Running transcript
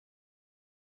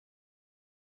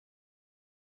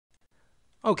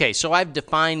Okay, so I've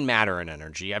defined matter and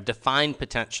energy. I've defined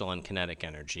potential and kinetic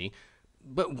energy.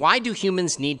 But why do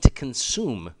humans need to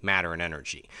consume matter and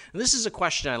energy? And this is a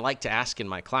question I like to ask in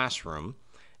my classroom,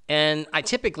 and I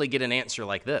typically get an answer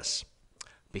like this: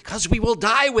 because we will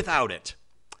die without it.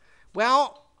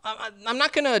 Well, I'm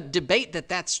not going to debate that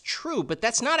that's true, but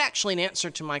that's not actually an answer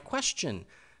to my question.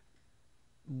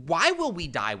 Why will we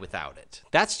die without it?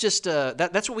 That's just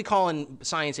that's what we call in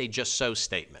science a just so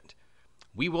statement.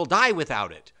 We will die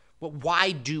without it. Well,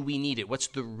 why do we need it? What's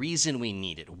the reason we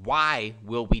need it? Why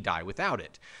will we die without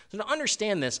it? So to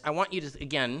understand this, I want you to,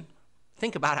 again,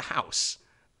 think about a house.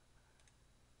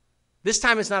 This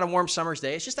time it's not a warm summer's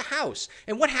day, it's just a house.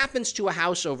 And what happens to a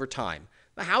house over time?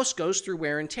 The house goes through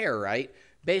wear and tear, right?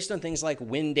 Based on things like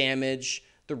wind damage,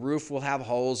 the roof will have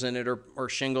holes in it, or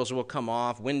shingles will come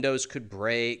off, windows could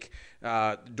break,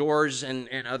 doors and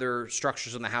other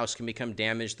structures in the house can become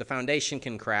damaged, the foundation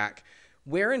can crack.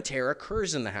 Wear and tear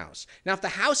occurs in the house. Now, if the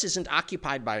house isn't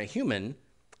occupied by a human,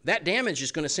 that damage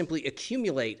is going to simply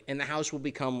accumulate, and the house will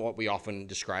become what we often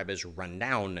describe as run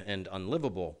down and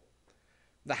unlivable.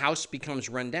 The house becomes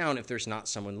run down if there's not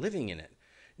someone living in it.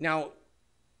 Now,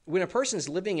 when a person's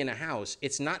living in a house,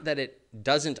 it's not that it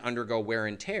doesn't undergo wear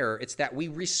and tear, it's that we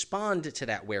respond to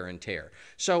that wear and tear.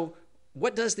 So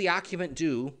what does the occupant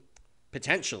do,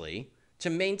 potentially, to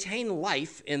maintain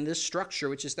life in this structure,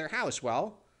 which is their house?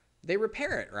 Well, they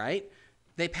repair it, right?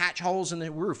 They patch holes in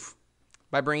the roof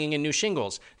by bringing in new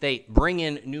shingles. They bring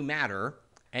in new matter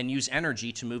and use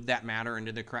energy to move that matter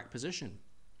into the correct position.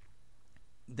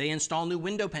 They install new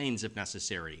window panes if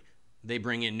necessary. They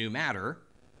bring in new matter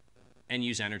and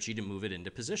use energy to move it into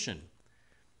position.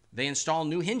 They install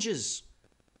new hinges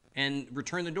and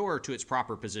return the door to its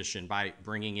proper position by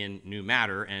bringing in new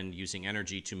matter and using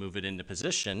energy to move it into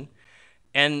position.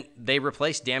 And they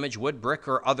replace damaged wood, brick,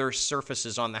 or other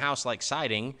surfaces on the house like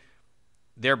siding,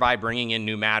 thereby bringing in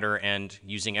new matter and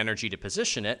using energy to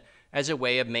position it as a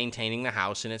way of maintaining the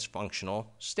house in its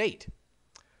functional state.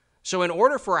 So in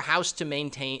order for a house to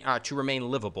remain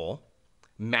livable,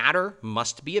 matter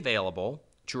must be available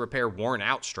to repair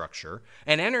worn-out structure,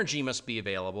 and energy must be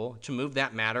available to move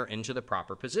that matter into the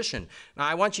proper position. Now,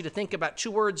 I want you to think about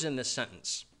two words in this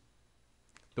sentence.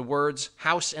 The words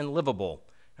house and livable.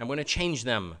 I'm going to change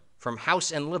them from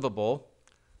house and livable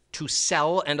to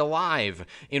cell and alive.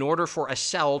 In order for a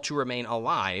cell to remain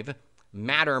alive,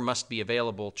 matter must be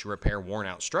available to repair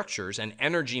worn-out structures, and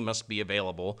energy must be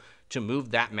available to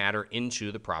move that matter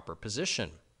into the proper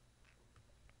position.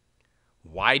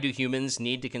 Why do humans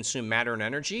need to consume matter and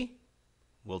energy?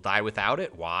 We'll die without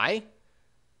it. Why?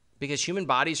 Because human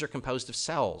bodies are composed of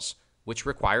cells, which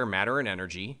require matter and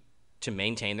energy to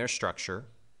maintain their structure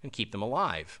and keep them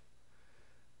alive.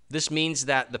 This means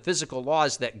that the physical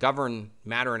laws that govern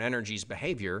matter and energy's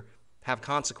behavior have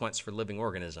consequence for living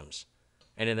organisms.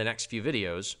 And in the next few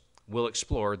videos, we'll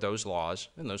explore those laws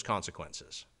and those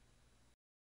consequences.